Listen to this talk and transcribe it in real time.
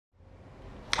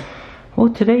Well,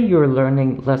 today you're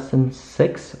learning lesson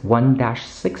 6,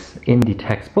 1-6 in the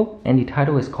textbook, and the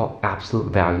title is called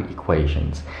Absolute Value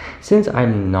Equations. Since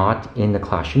I'm not in the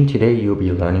classroom today, you'll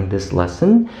be learning this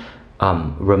lesson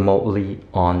remotely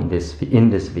in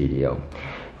this video.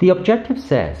 The objective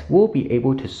says we'll be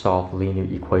able to solve linear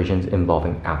equations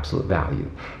involving absolute value.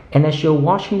 And as you're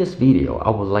watching this video,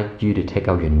 I would like you to take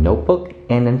out your notebook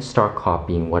and then start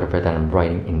copying whatever that I'm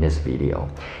writing in this video.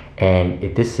 And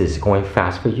if this is going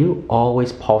fast for you,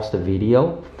 always pause the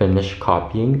video, finish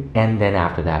copying, and then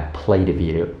after that, play the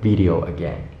video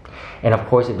again. And of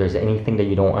course, if there's anything that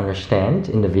you don't understand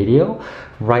in the video,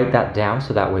 write that down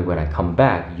so that way when I come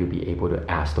back, you'll be able to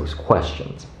ask those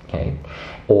questions, okay?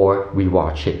 Or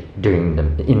rewatch it in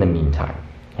the meantime,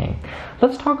 okay?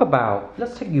 Let's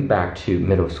take you back to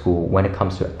middle school when it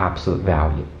comes to absolute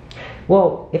value.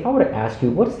 Well, if I were to ask you,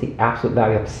 what is the absolute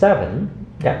value of 7?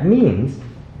 That means,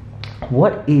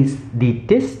 what is the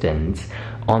distance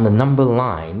on the number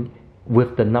line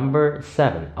with the number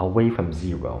 7 away from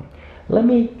 0? Let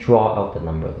me draw out the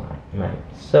number line, right?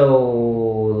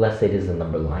 So let's say this is a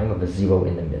number line with a 0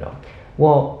 in the middle.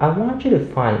 Well, I want you to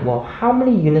find, well, how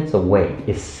many units away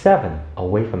is 7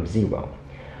 away from 0?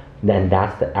 Then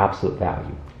that's the absolute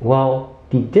value. Well,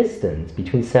 the distance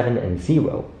between 7 and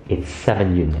 0 is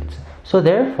 7 units. So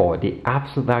therefore, the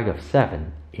absolute value of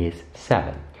 7 is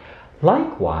 7.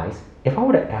 Likewise, if I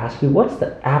were to ask you what's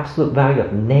the absolute value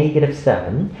of negative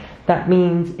 7, that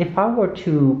means if I were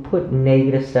to put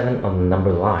negative 7 on the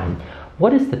number line,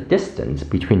 what is the distance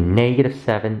between negative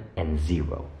 7 and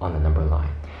 0 on the number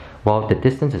line? Well, the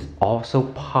distance is also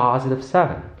positive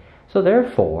 7. So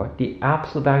therefore, the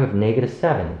absolute value of negative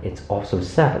 7 is also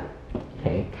 7.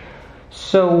 Okay?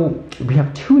 So we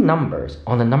have two numbers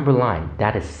on the number line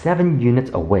that is 7 units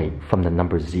away from the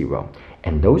number 0.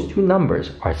 And those two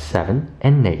numbers are 7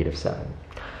 and negative 7.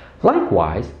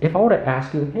 Likewise, if I were to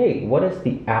ask you, hey, what is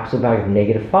the absolute value of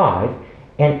negative 5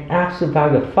 and absolute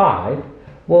value of 5?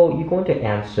 Well, you're going to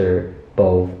answer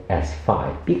both as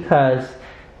 5 because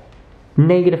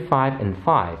negative 5 and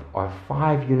 5 are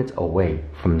 5 units away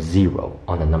from 0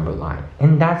 on the number line.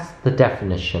 And that's the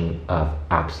definition of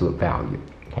absolute value.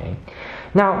 Okay.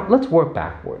 Now, let's work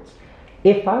backwards.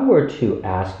 If I were to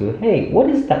ask you, hey, what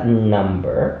is that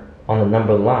number on the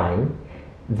number line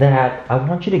that I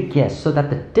want you to guess so that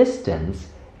the distance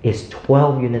is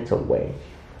 12 units away?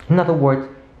 In other words,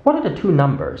 what are the two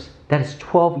numbers that is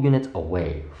 12 units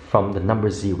away from the number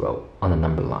 0 on the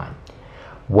number line?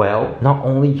 Well, not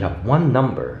only you have one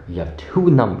number, you have two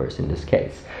numbers in this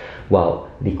case.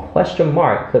 Well, the question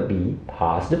mark could be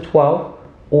positive 12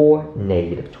 or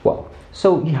negative 12.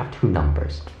 So you have two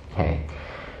numbers, okay?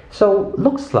 So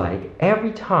looks like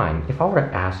every time, if I were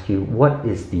to ask you what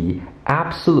is the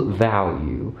absolute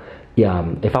value,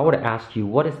 if I were to ask you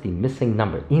what is the missing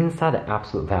number inside the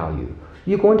absolute value,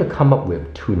 you're going to come up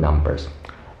with two numbers.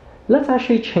 Let's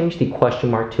actually change the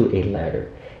question mark to a letter.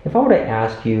 If I were to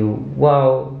ask you,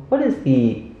 well, what is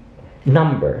the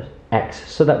number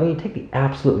x, so that when you take the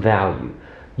absolute value,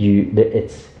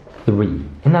 it's 3.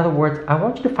 In other words, I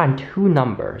want you to find two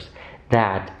numbers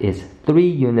that is 3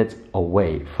 units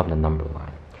away from the number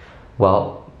line.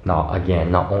 Well, now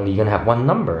again, not only you're going to have one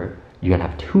number, you're going to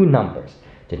have two numbers.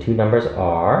 The two numbers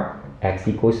are x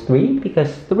equals 3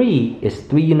 because 3 is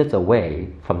 3 units away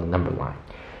from the number line.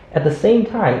 At the same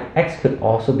time, x could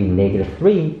also be negative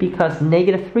 3 because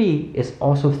negative 3 is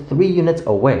also 3 units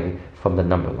away from the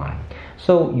number line.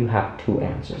 So you have two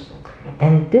answers.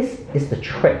 And this is the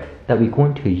trick that we're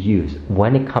going to use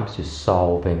when it comes to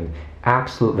solving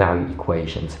absolute value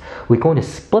equations. We're going to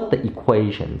split the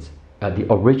equations, the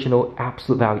original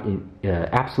absolute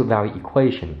value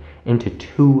equation, into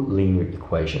two linear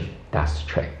equations. That's the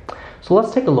trick. So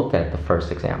let's take a look at the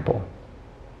first example.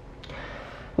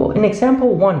 Well, in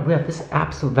example 1, we have this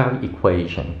absolute value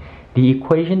equation. The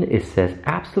equation, it says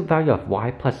absolute value of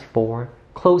y plus 4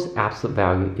 closed absolute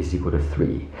value is equal to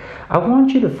 3. I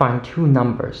want you to find two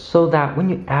numbers so that when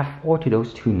you add 4 to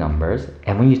those two numbers,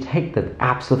 and when you take the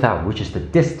absolute value, which is the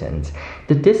distance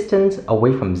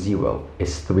away from 0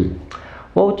 is 3.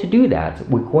 Well, to do that,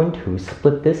 we're going to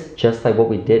split this just like what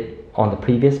we did on the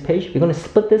previous page. We're going to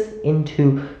split this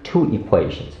into two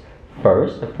equations.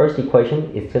 First, the first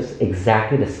equation is just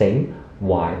exactly the same,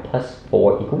 y plus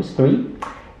 4 equals 3.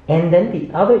 And then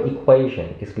the other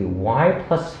equation is y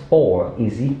plus 4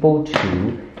 is equal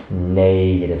to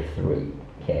negative 3.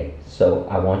 Okay, so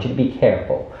I want you to be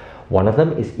careful. One of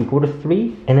them is equal to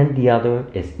 3, and then the other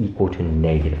is equal to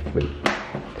negative 3.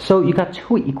 So you got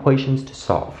two equations to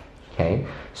solve. Okay,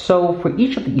 so for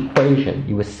each of the equation,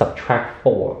 you will subtract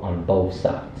 4 on both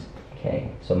sides.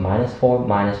 Okay, so minus 4,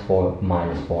 minus 4,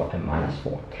 minus 4, and minus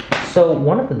 4. So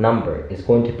one of the number is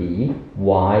going to be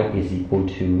y is equal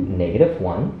to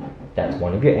 -1. That's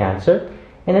one of your answer.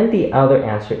 And then the other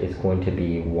answer is going to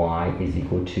be y is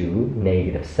equal to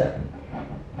 -7.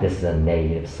 This is a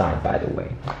negative sign, by the way.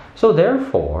 So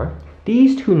therefore,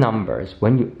 these two numbers,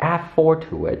 when you add 4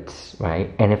 to it,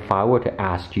 right, and if I were to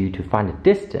ask you to find the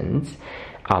distance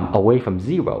away from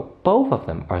 0, both of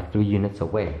them are 3 units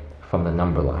away from the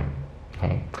number line.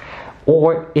 Okay?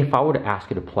 Or if I were to ask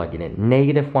you to plug it in,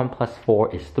 -1 plus 4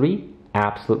 is 3,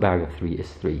 absolute value of 3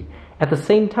 is 3. At the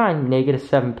same time,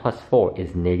 -7 plus 4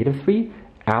 is -3,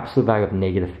 absolute value of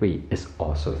 -3 is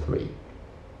also 3.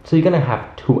 So you're going to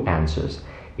have two answers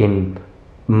in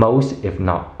most, if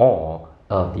not all,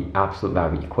 of the absolute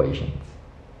value equations.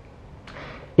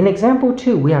 In example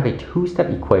 2, we have a two-step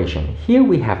equation. Here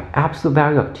we have absolute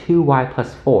value of 2y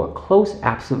plus 4, close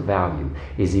absolute value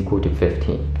is equal to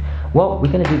 15. Well,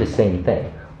 we're going to do the same thing,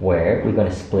 where we're going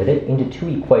to split it into two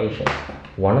equations.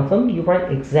 One of them, you write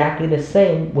exactly the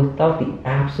same without the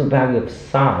absolute value of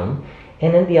sign,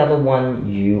 and then the other one,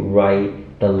 you write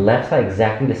the left side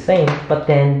exactly the same, but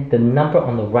then the number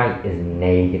on the right is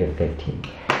 -15.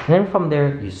 And then from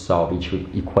there, you solve each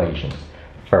equations.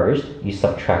 First, you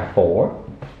subtract 4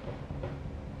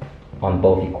 on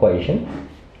both equations.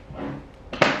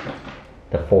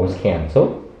 The 4's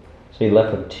cancel. So you're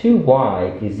left with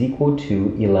 2y is equal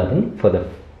to 11 for the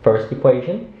first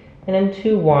equation, and then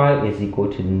 2y is equal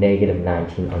to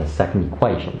 -19 on the second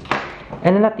equation.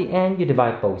 And then at the end, you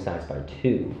divide both sides by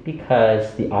 2,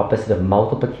 because the opposite of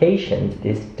multiplication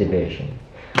is division.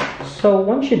 So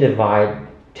once you divide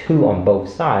 2 on both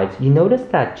sides, you notice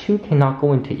that 2 cannot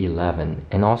go into 11,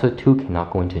 and also 2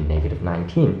 cannot go into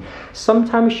 -19.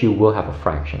 Sometimes you will have a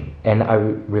fraction, and I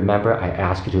remember I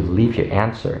asked you to leave your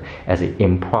answer as an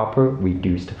improper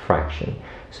reduced fraction.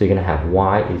 So you're going to have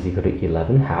y is equal to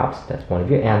 11 halves, that's one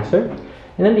of your answer,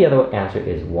 and then the other answer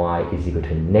is y is equal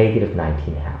to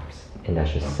 -19 halves, and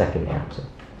that's your second answer.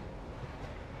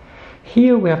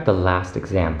 Here we have the last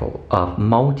example of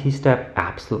multi-step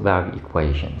absolute value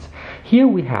equations. Here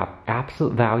we have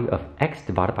absolute value of x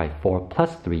divided by 4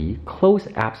 plus 3, close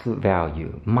absolute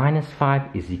value, -5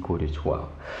 is equal to 12.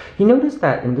 You notice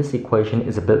that in this equation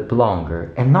is a bit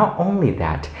longer, and not only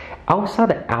that, outside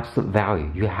the absolute value,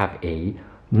 you have a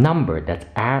number that's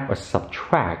add or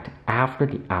subtract after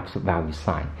the absolute value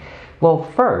sign. Well,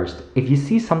 first, if you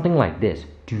see something like this,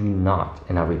 do not,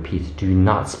 and I repeat, do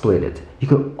not split it. You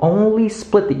can only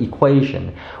split the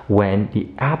equation when the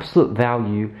absolute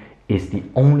value is the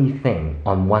only thing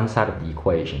on one side of the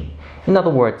equation. In other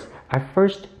words, I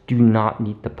first do not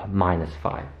need the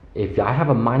 -5. If I have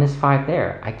a -5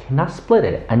 there, I cannot split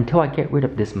it until I get rid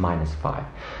of this -5.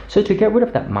 So to get rid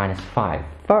of that -5,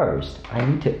 first, I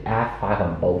need to add 5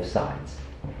 on both sides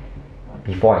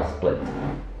before I split.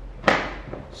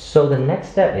 So the next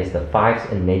step is the 5's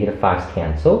and -5's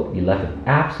cancel. You're left with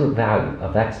absolute value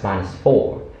of x minus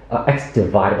 4, x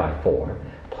divided by 4,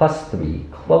 plus 3,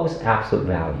 close absolute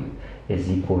value is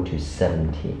equal to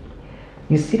 17.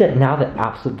 You see that now the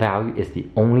absolute value is the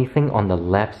only thing on the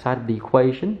left side of the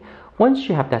equation. Once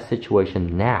you have that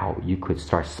situation, now you could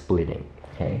start splitting.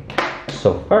 Okay.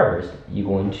 So first, you're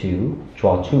going to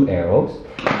draw two arrows.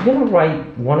 You're going to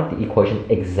write one of the equations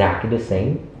exactly the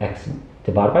same, x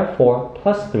divided by 4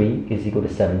 plus 3 is equal to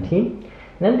 17.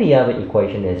 And then the other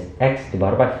equation is x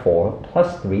divided by 4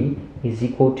 plus 3 is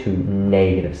equal to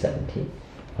 -17.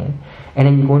 Okay? And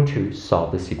then you're going to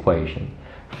solve this equation.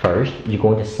 First, you're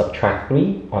going to subtract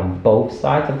 3 on both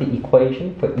sides of the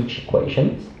equation for each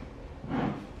equation.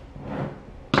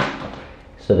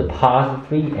 So the positive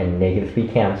 3 and -3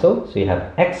 cancel. So you have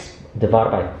x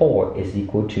divided by 4 is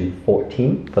equal to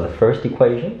 14 for the first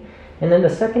equation. And then the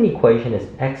second equation is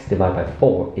x divided by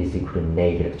 4 is equal to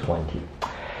 -20.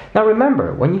 Now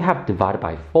remember, when you have divided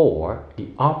by 4, the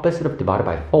opposite of divided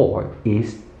by 4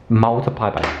 is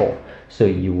multiplied by 4. So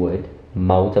you would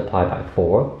multiply by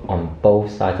 4 on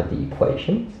both sides of the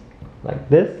equations, like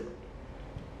this.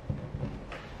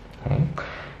 Okay.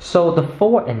 So the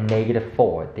 4 and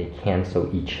 -4, they cancel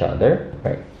each other,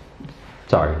 right?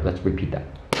 Sorry, let's repeat that.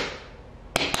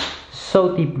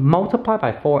 So the multiply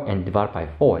by 4 and divide by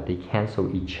 4, they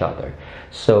cancel each other.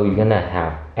 So you're gonna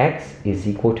have x is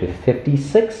equal to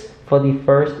 56 for the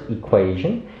first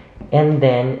equation, and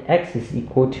then x is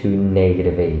equal to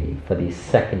 -80 for the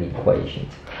second equation.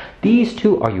 These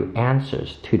two are your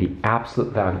answers to the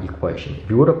absolute value equation. If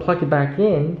you were to plug it back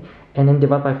in and then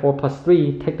divide by 4 plus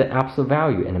 3, take the absolute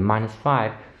value and then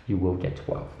 -5, you will get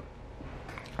 12.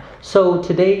 So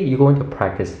today you're going to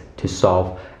practice to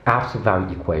solve absolute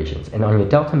value equations. And on your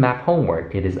Delta Math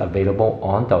homework, it is available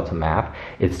on Delta Math.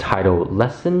 It's titled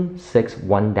Lesson 6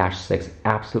 1-6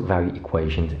 Absolute Value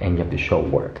Equations, and you have to show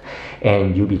work.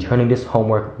 And you'll be turning this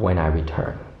homework when I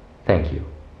return. Thank you.